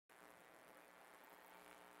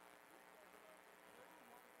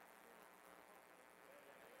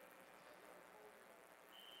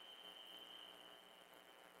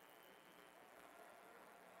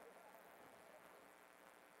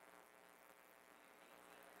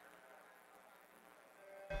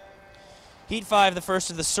Heat 5, the first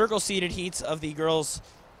of the circle-seeded heats of the girls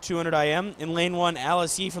 200 IM. In lane 1,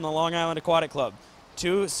 Alice Yee from the Long Island Aquatic Club.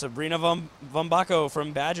 2, Sabrina Vombaco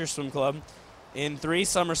from Badger Swim Club. In 3,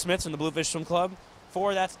 Summer Smith from the Bluefish Swim Club.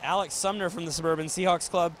 4, that's Alex Sumner from the Suburban Seahawks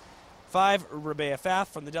Club. 5, Rebecca Pfaff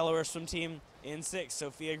from the Delaware Swim Team. In 6,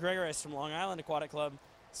 Sophia Gregoris from Long Island Aquatic Club.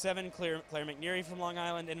 7, Claire McNeary from Long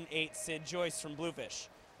Island. And 8, Sid Joyce from Bluefish.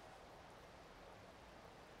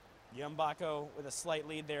 Yumbaco with a slight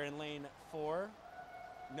lead there in lane 4.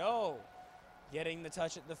 No. Getting the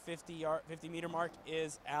touch at the 50-meter mark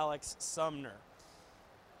is Alex Sumner.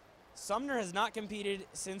 Sumner has not competed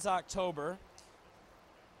since October.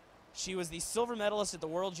 She was the silver medalist at the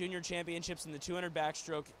World Junior Championships in the 200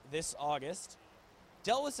 backstroke this August.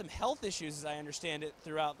 Dealt with some health issues, as I understand it,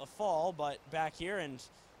 throughout the fall, but back here and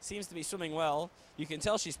seems to be swimming well. You can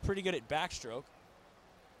tell she's pretty good at backstroke.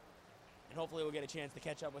 And hopefully we'll get a chance to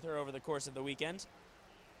catch up with her over the course of the weekend.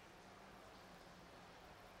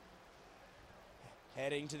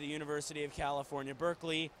 Heading to the University of California,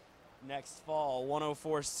 Berkeley next fall,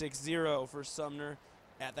 104.60 for Sumner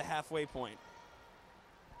at the halfway point.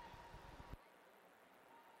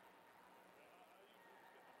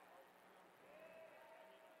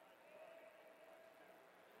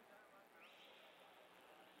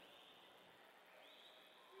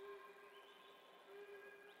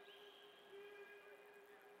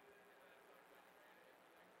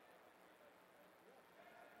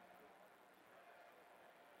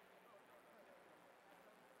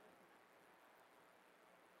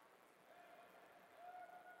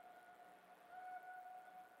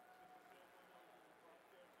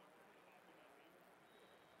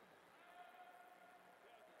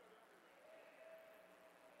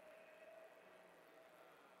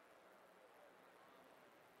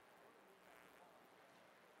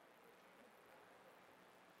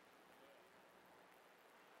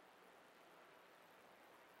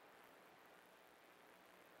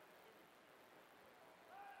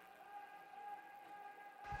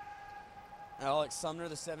 Alex Sumner,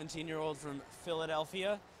 the 17-year-old from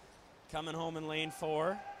Philadelphia, coming home in lane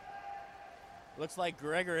 4. Looks like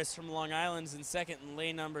Gregoris from Long Island's in second in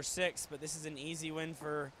lane number 6, but this is an easy win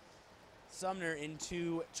for Sumner in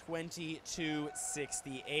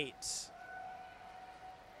 2:22.68.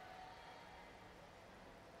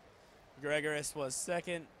 Gregoris was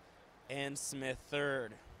second and Smith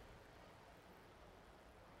third.